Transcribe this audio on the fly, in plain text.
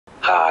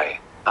Hi,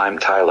 I'm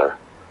Tyler.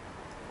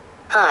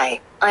 Hi,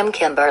 I'm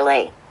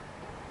Kimberly.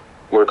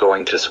 We're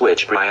going to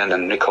switch Brian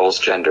and Nicole's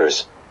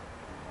genders.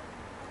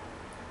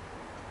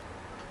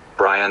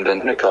 Brian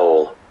and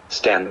Nicole,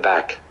 stand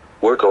back.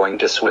 We're going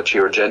to switch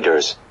your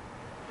genders.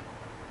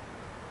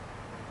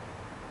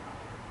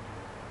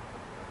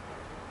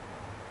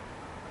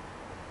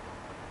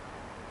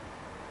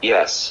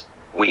 Yes,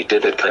 we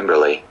did it,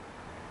 Kimberly.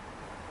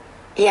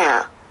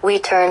 Yeah, we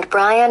turned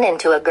Brian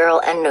into a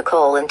girl and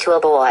Nicole into a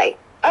boy.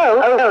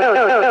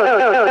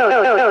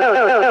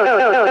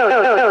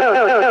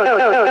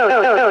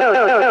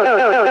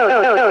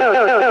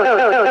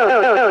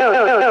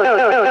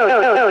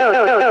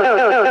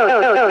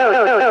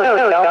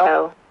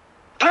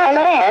 Tyler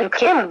and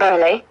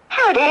Kimberly,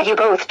 how dare you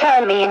both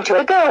turn me into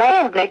a girl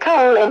and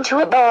Nicole into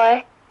a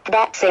boy?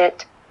 That's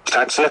it.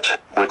 That's it.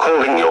 We're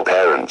calling your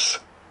parents.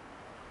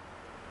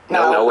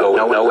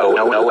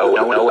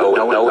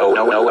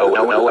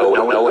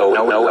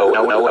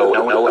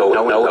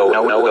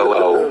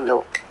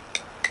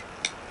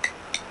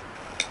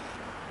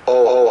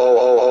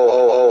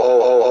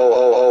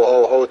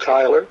 Oh,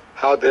 Tyler,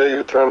 how dare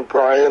you turn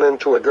Brian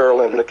into a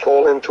girl and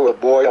Nicole into a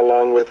boy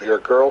along with your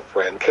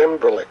girlfriend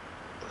Kimberly?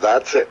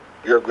 That's it.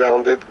 You're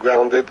grounded for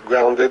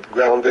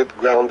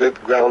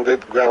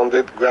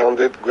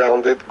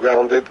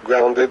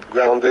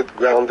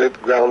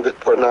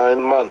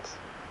 9 months.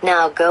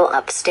 Now go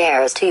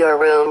upstairs to your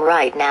room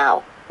right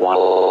now.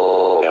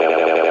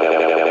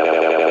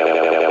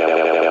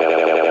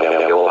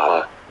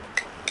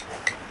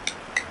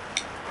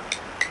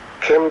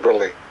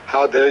 Kimberly,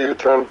 how dare you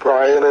turn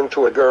Brian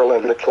into a girl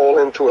and Nicole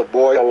into a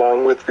boy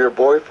along with your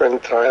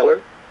boyfriend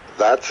Tyler?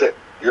 That's it.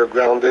 You're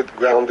grounded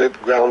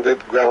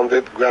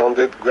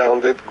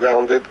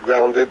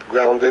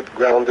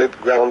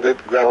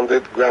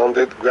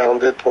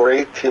for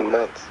 18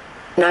 months.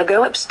 Now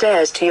go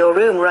upstairs to your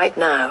room right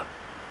now.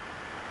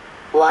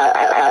 What?